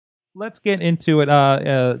let's get into it.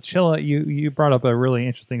 Chilla, you brought up a really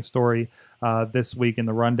interesting story this week in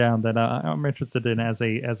the rundown that I'm interested in as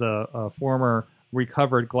a former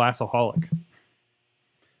recovered glassaholic.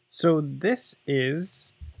 So this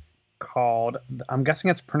is called, I'm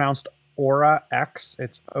guessing it's pronounced Ora-X.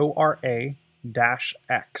 It's Ora-X.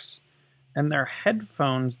 And they're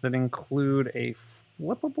headphones that include a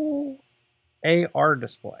flippable AR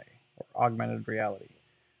display, or augmented reality.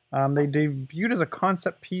 They debuted as a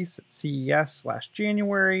concept piece at CES last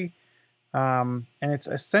January, and it's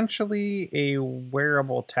essentially a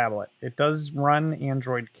wearable tablet. It does run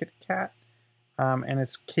Android KitKat, and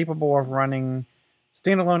it's capable of running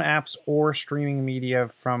standalone apps or streaming media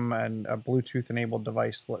from a Bluetooth-enabled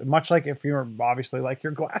device, much like if you're obviously like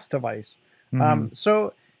your Glass device.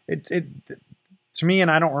 So it to me,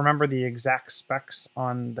 and I don't remember the exact specs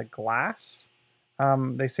on the Glass.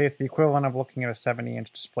 They say it's the equivalent of looking at a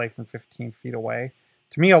 70-inch display from 15 feet away.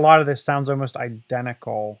 To me, a lot of this sounds almost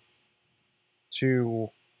identical to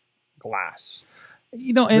Glass.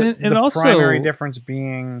 You know, and The also primary difference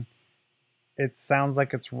being it sounds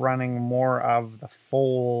like it's running more of the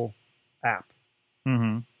full app.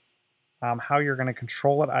 Mhm. How you're going to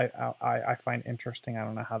control it, I find interesting. I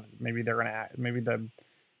don't know how. Maybe they're going to maybe the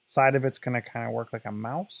side of it's going to kind of work like a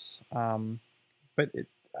mouse. But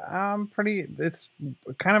it's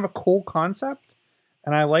kind of a cool concept,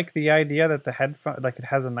 and I like the idea that the headphone, like it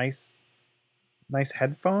has a nice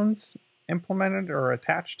headphones implemented or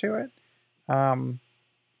attached to it. I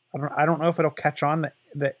don't know if it'll catch on.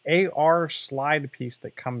 The AR slide piece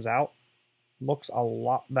that comes out looks a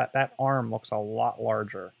lot, that arm looks a lot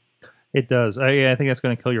larger. It does. I think that's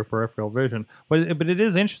going to kill your peripheral vision. But it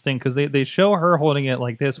is interesting because they show her holding it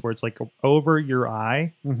like this, where it's like over your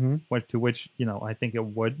eye, which I think it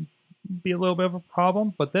would be a little bit of a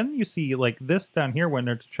problem. But then you see like this down here when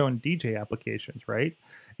they're showing DJ applications, right?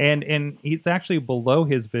 And it's actually below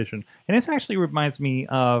his vision. And this actually reminds me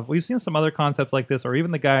of, we've seen some other concepts like this, or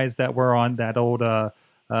even the guys that were on that old Night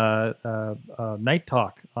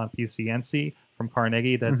Talk on PCNC from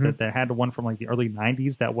Carnegie that had one from like the early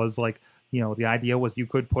 90s that was like, the idea was you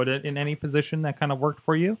could put it in any position that kind of worked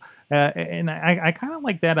for you. And I kind of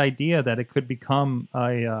like that idea that it could become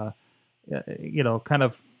a, kind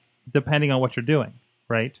of depending on what you're doing.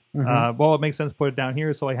 Right. Well, it makes sense to put it down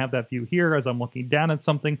here, so I have that view here as I'm looking down at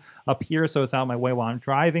something up here, so it's out of my way while I'm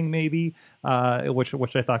driving, maybe,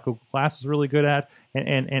 which I thought Google Glass is really good at,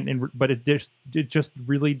 but it just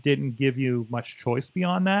really didn't give you much choice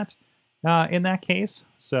beyond that in that case.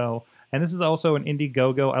 So, and this is also an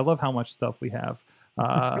Indiegogo. I love how much stuff we have.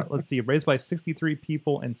 Let's see, raised by 63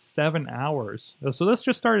 people in 7 hours. So this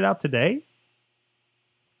just started out today.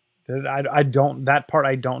 I don't, that part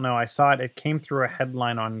I don't know. I saw it. It came through a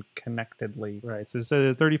headline on Connectedly. Right. So it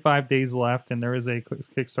says 35 days left, and there is a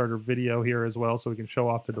Kickstarter video here as well, so we can show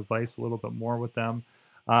off the device a little bit more with them.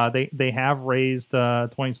 They have raised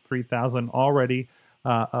 $23,000 already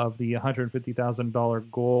of the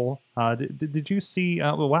 $150,000 goal. Did you see?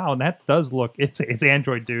 Wow, and that does look. It's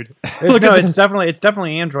Android, dude. Look no, it's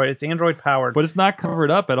definitely Android. It's Android powered, but it's not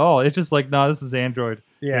covered up at all. It's just like, no, this is Android.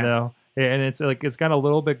 Yeah. And it's like it's got a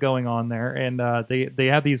little bit going on there, and they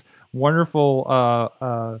have these wonderful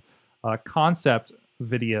concept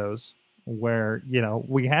videos where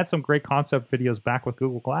we had some great concept videos back with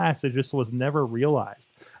Google Glass. It just was never realized.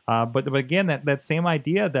 But again, that same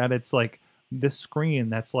idea that it's like this screen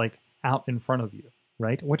that's like out in front of you,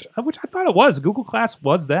 right? Which I thought it was. Google Glass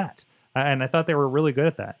was that, and I thought they were really good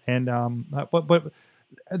at that. And but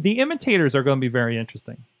the imitators are going to be very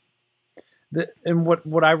interesting. And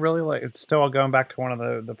what I really like, it's still going back to one of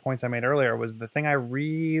the points I made earlier, was the thing I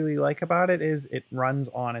really like about it is it runs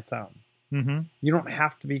on its own. You don't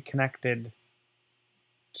have to be connected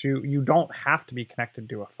to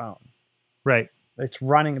a phone. Right. It's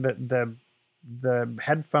running, the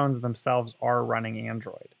headphones themselves are running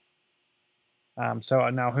Android. So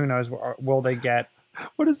now who knows, will they get...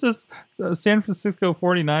 What is this? San Francisco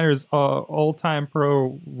 49ers all-time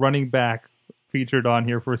pro running back featured on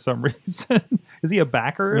here for some reason. Is he a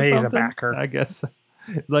backer or Maybe something? He's a backer. I guess.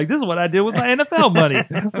 Like, this is what I did with my NFL money.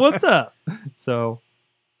 What's up? So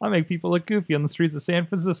I make people look goofy on the streets of San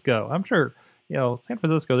Francisco. I'm sure, San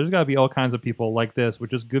Francisco, there's got to be all kinds of people like this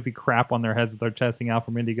with just goofy crap on their heads that they're testing out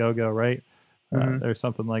from Indiegogo, right? Or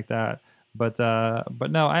something like that. But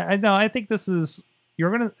no, I think this is,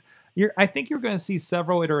 I think you're going to see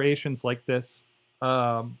several iterations like this.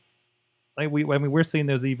 We're seeing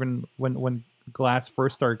those even when Glass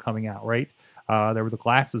first started coming out, right? There were the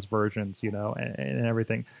glasses versions, and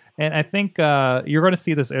everything. And I think you're going to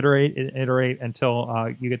see this iterate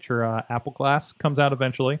until you get your Apple Glass comes out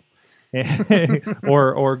eventually.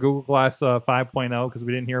 or Google Glass 5.0 because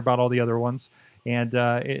we didn't hear about all the other ones. And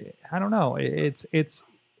I don't know. It's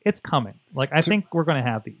coming. Like I think we're going to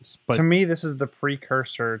have these. But to me, this is the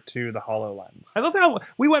precursor to the HoloLens. I love how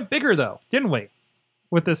we went bigger though, didn't we?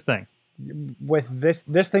 With this thing. With this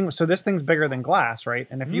thing, so this thing's bigger than glass, right?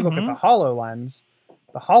 And if you look at the HoloLens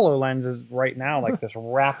is right now like this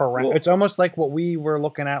wraparound. Well, it's almost like what we were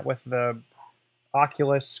looking at with the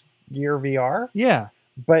Oculus Gear VR. Yeah.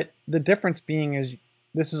 But the difference being is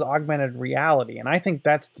this is augmented reality, and I think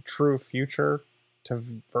that's the true future to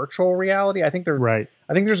virtual reality. I think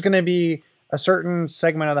there's going to be a certain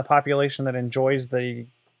segment of the population that enjoys the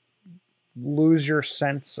lose your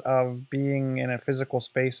sense of being in a physical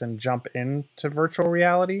space and jump into virtual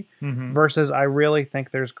reality versus I really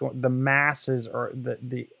think there's the masses or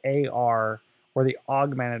the AR or the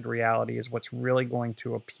augmented reality is what's really going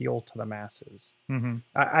to appeal to the masses.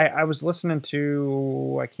 I was listening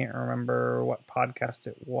to, I can't remember what podcast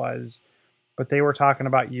it was, but they were talking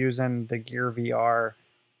about using the Gear VR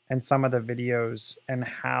and some of the videos and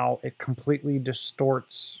how it completely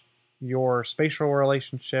distorts your spatial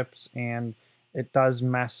relationships, and it does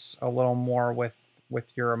mess a little more with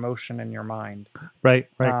your emotion and your mind. Right,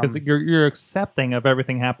 because you're accepting of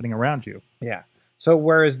everything happening around you. Yeah. So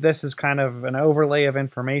whereas this is kind of an overlay of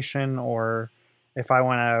information, or if I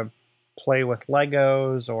want to play with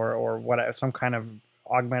Legos or what, some kind of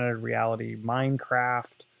augmented reality, Minecraft,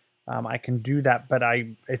 I can do that, but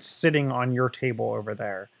it's sitting on your table over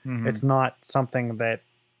there. It's not something that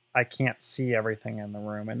I can't see everything in the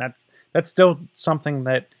room, and that's still something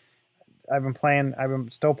that I've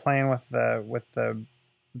been still playing with the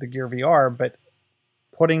Gear VR, but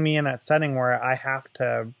putting me in that setting where I have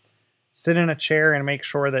to sit in a chair and make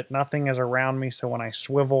sure that nothing is around me. So when I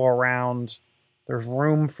swivel around, there's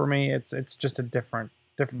room for me. It's just a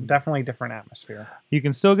definitely different atmosphere. You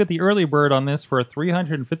can still get the early bird on this for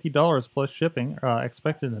 $350 plus shipping,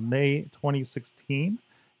 expected in May 2016.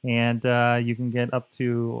 And you can get up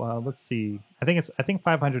to let's see, I think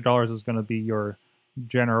 $500 is going to be your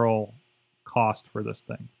general cost for this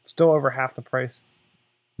thing. Still over half the price.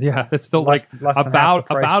 Yeah, it's still less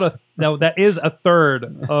no, that is a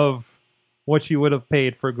third of what you would have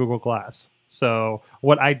paid for Google Glass. So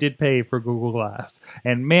what I did pay for Google Glass,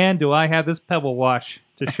 and man, do I have this Pebble watch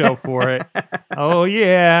to show for it. Oh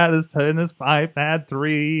yeah, this iPad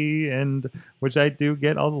 3, and which I do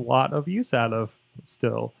get a lot of use out of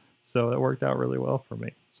still. So it worked out really well for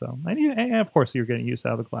me. So and of course you're getting use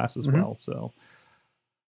out of the glass as well. So